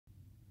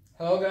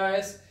Hello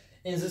guys,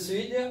 in this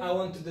video I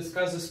want to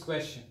discuss this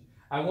question.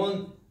 I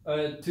want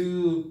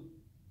to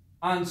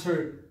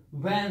answer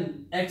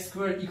when x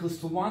squared equals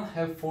to 1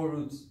 have 4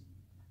 roots.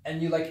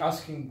 And you're like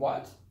asking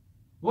what?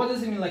 What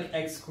does it mean like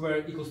x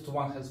squared equals to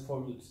 1 has 4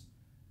 roots?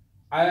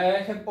 I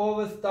have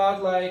always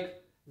thought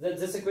like that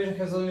this equation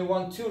has only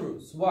 2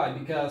 roots. Why?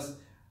 Because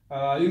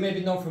you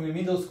maybe know from your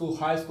middle school,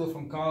 high school,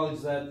 from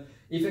college that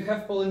if you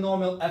have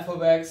polynomial f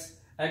of x,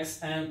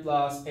 xn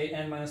plus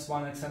an minus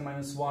 1, xn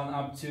minus 1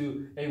 up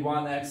to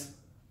a1x,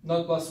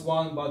 not plus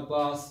 1 but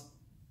plus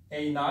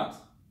a naught.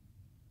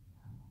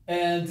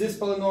 And this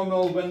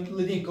polynomial, when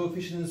leading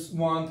coefficient is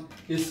 1,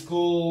 is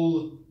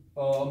called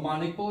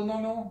monic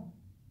polynomial.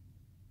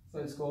 So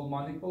it's called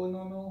monic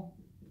polynomial.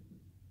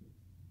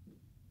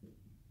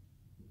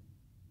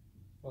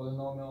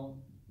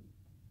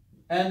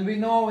 And we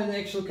know we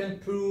actually can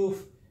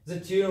prove the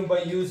theorem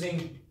by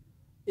using,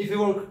 if we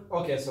work,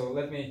 okay, so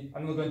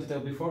I'm not going to tell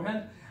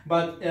beforehand,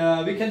 but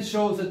we can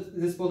show that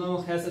this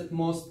polynomial has at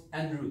most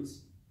n roots.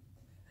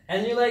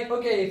 And you're like,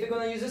 okay, if we're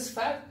going to use this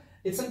fact,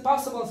 it's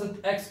impossible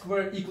that x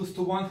squared equals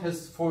to 1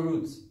 has 4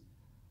 roots.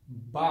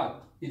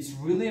 But it's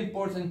really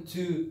important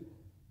to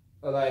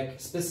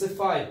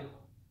specify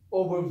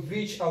over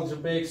which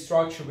algebraic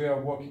structure we are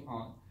working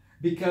on.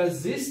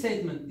 Because this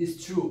statement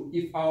is true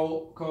if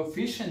our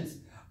coefficients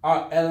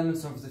are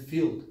elements of the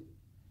field.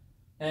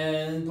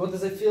 And what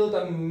is a field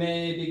I'm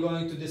maybe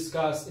going to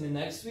discuss in the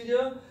next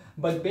video.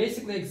 But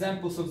basically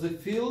examples of the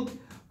field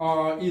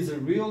are either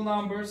real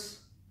numbers,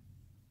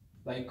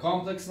 like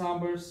complex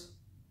numbers,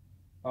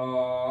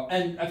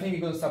 and I think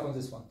we're going to stop on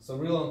this one. So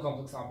real and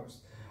complex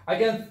numbers. I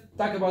can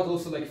talk about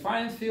also like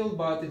finite field,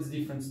 but it's a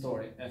different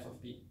story, f of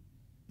p.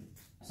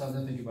 So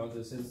don't think about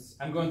this.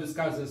 I'm going to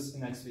discuss this in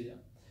the next video.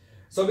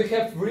 So we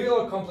have real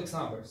or complex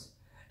numbers.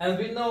 And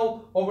we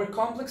know over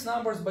complex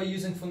numbers by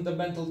using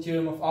fundamental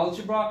theorem of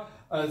algebra,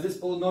 this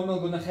polynomial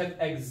is going to have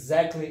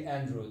exactly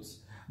n roots.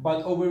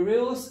 But over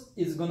reals,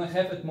 it's going to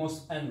have at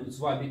most n roots.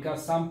 Why?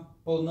 Because some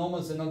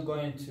polynomials are not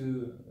going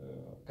to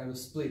kind of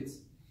split.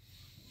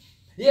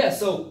 Yeah,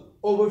 so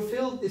over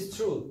field is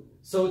true.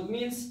 So it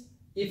means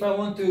if I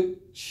want to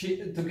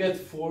get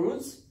 4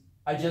 roots,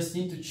 I just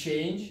need to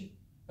change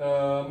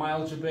my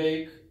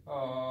algebraic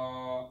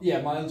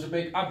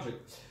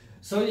object.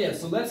 So yeah,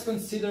 so let's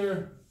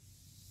consider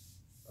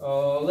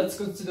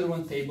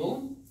one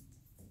table.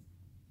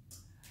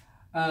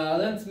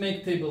 Let's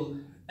make table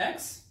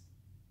x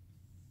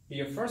be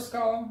your first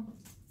column,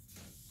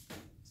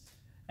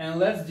 and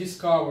let's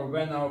discover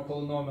when our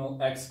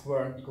polynomial x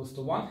squared equals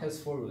to 1 has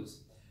 4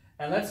 roots.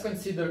 And let's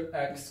consider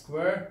x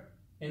squared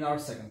in our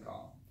second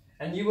column.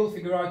 And you will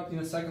figure out in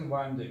a second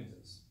why I'm doing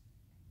this.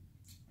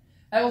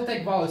 I will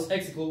take values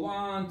x equal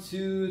 1,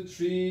 2,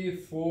 3,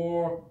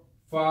 4,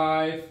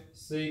 5,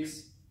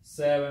 6,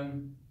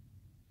 7.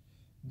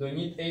 Do I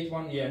need 8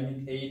 1? Yeah, I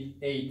need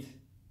 8.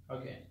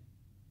 Okay.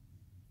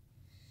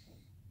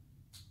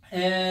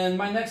 And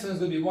my next one is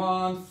going to be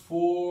 1,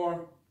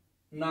 4,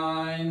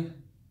 9,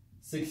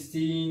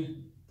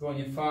 16,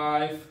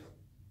 25,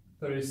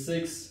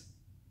 36,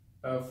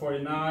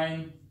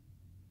 49,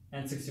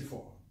 and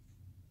 64.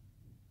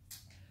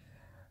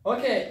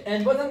 Okay,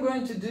 and what I'm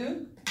going to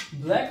do,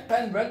 black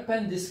pen, red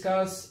pen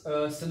discuss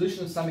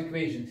solution of some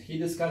equations. He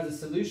discussed the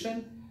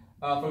solution,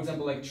 for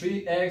example, like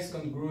 3x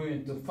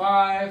congruent to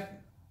 5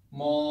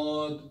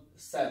 mod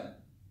 7.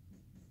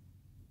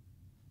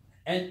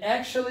 And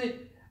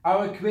actually,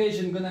 our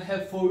equation is going to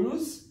have 4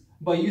 roots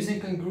by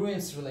using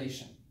congruence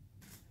relation.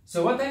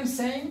 So what I'm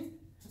saying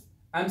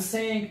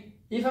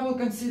if I will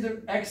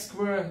consider x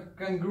squared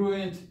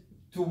congruent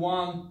to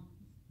 1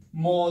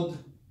 mod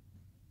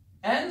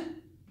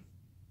n,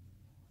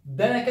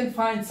 then I can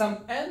find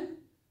some n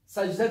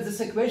such that this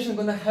equation is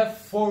going to have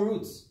 4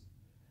 roots.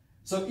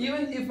 So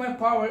even if my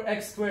power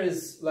x squared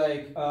is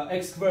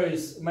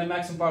my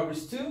maximum power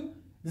is 2,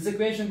 this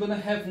equation is going to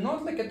have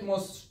not like at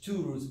most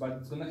 2 roots, but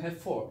it's going to have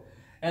 4.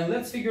 And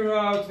let's figure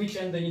out which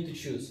end I need to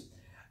choose.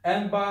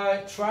 And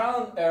by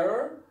trial and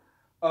error,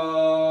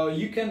 what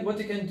you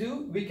can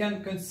do, we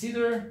can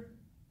consider,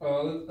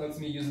 let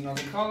me use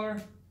another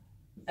color,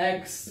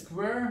 x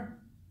squared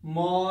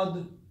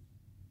mod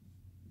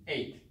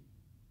 8.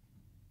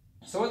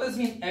 So what does it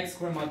mean x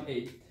squared mod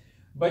 8?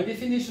 By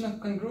definition of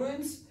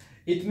congruence,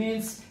 it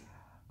means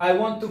I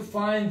want to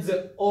find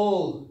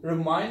all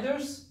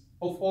reminders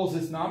of all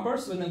these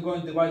numbers when I'm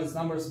going to divide these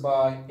numbers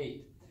by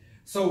 8.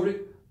 So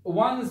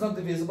 1 is not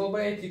divisible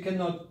by 8, you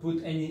cannot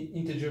put any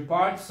integer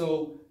part,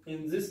 so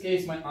in this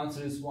case my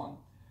answer is 1.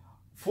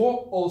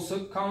 4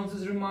 also counts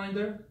as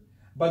reminder,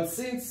 but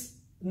since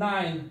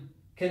 9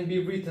 can be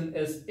written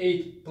as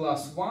 8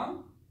 plus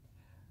 1,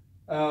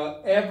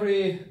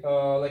 every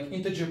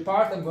integer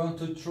part I'm going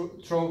to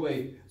throw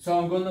away. So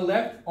I'm going to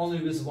left only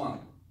with 1.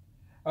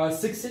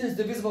 16 is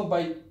divisible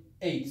by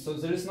 8, so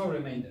there is no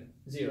remainder,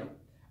 0.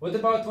 What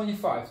about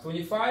 25?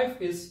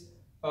 25 is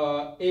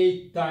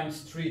 8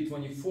 times 3,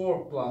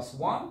 24 plus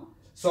 1.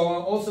 So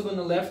I'm also going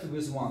to left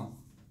with 1.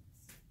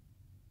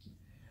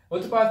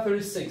 What about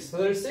 36?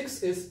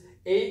 36 is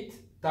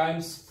 8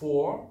 times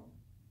 4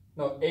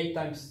 no, 8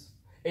 times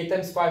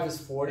 5 is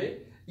 40.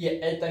 Yeah,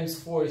 8 times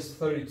 4 is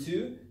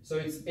 32. So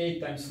it's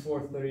 8 times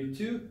 4,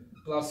 32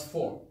 plus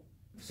 4.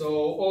 So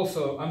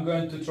also I'm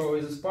going to throw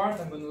away this part.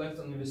 I'm going to left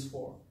only with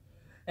 4.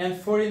 And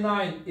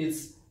 49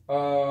 is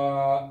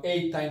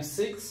 8 times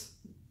 6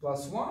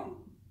 plus 1.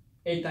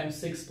 8 times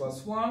 6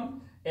 plus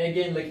 1. And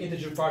again, like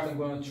integer part, I'm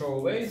going to throw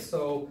away.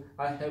 So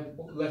I have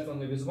left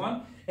only with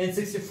 1. And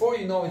 64,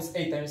 you know, it's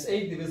 8 times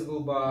 8 divisible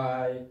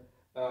by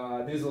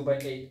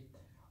 8.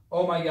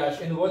 Oh my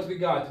gosh! And what we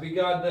got? We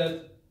got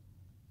that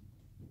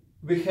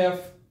we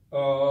have.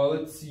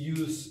 Let's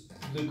use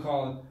blue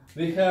column.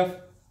 We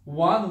have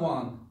 1,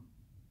 1,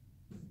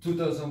 2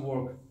 doesn't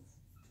work.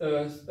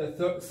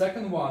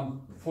 Second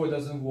one, 4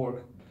 doesn't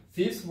work.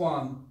 Fifth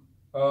one,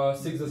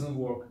 6 doesn't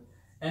work.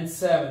 And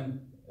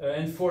 7,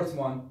 and fourth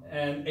one,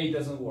 and 8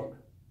 doesn't work.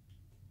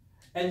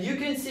 And you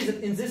can see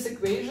that in this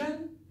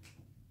equation,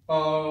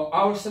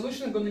 our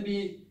solution is going to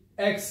be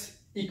x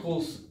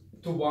equals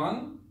to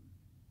 1,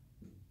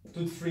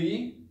 to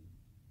 3,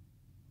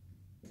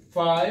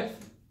 5,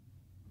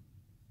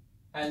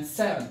 and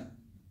 7.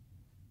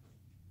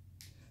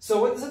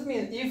 So what does it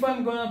mean? If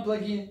I'm going to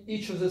plug in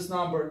each of this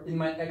number in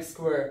my x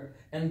squared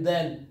and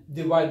then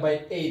divide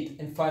by 8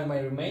 and find my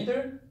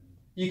remainder,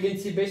 you can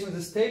see based on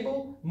this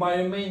table, my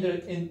remainder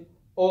in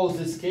all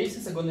these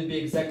cases are going to be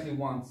exactly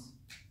 1s.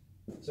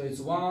 So it's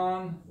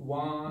 1,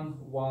 1,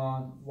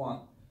 1, 1.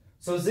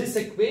 So this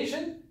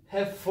equation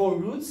have 4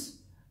 roots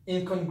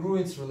in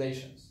congruence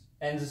relations.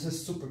 And this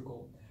is super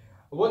cool.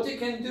 What you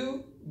can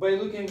do by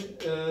looking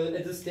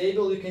at this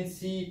table, you can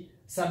see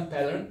some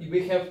pattern.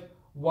 We have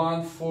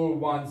 1, 4,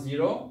 1,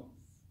 0,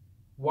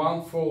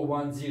 1, 4,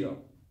 1, 0.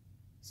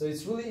 So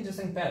it's really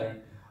interesting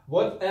pattern.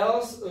 What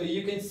else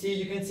you can see?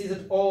 You can see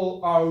that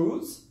all our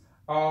roots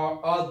are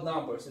odd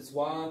numbers. It's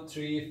 1,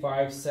 3,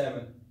 5,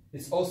 7.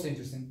 It's also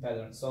interesting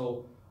pattern.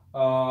 So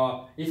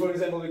if, for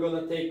example, we're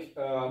gonna take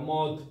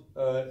mod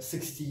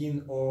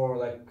 16 or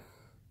like,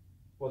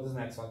 what is the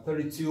next one?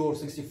 32 or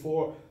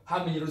 64.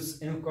 How many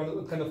roots and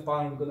what kind of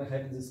pattern we're gonna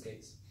have in this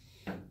case?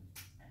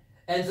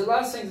 And the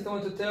last thing that I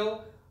want to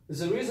tell is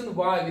the reason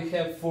why we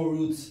have 4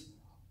 roots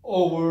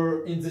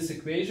over in this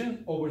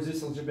equation, over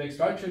this algebraic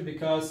structure,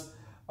 because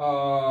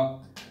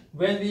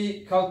when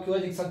we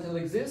calculating something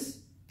like this,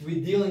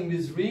 we're dealing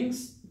with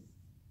rings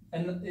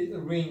and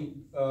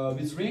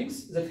with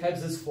rings that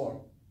have this form.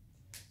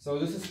 So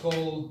this is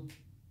called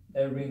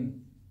a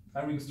ring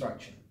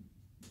structure.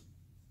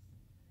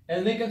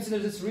 And we consider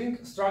this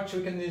ring structure,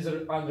 we can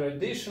either under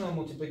addition or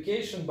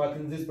multiplication, but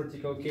in this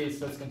particular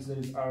case, let's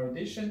consider this our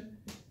addition.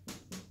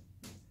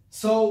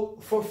 So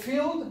for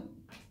field,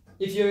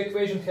 if your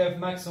equation have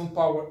maximum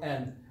power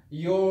n,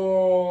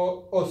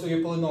 your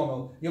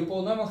polynomial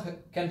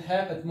can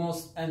have at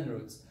most n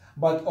roots.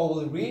 But over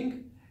the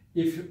ring,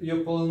 if your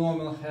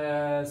polynomial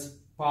has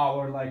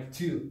power like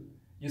 2,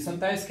 you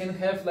sometimes can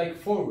have like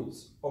 4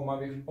 roots, or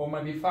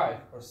maybe 5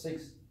 or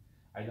 6.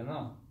 I don't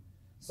know.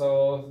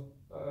 So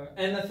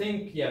and I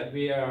think, yeah,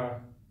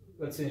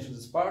 let's finish with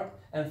this part,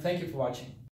 and thank you for watching.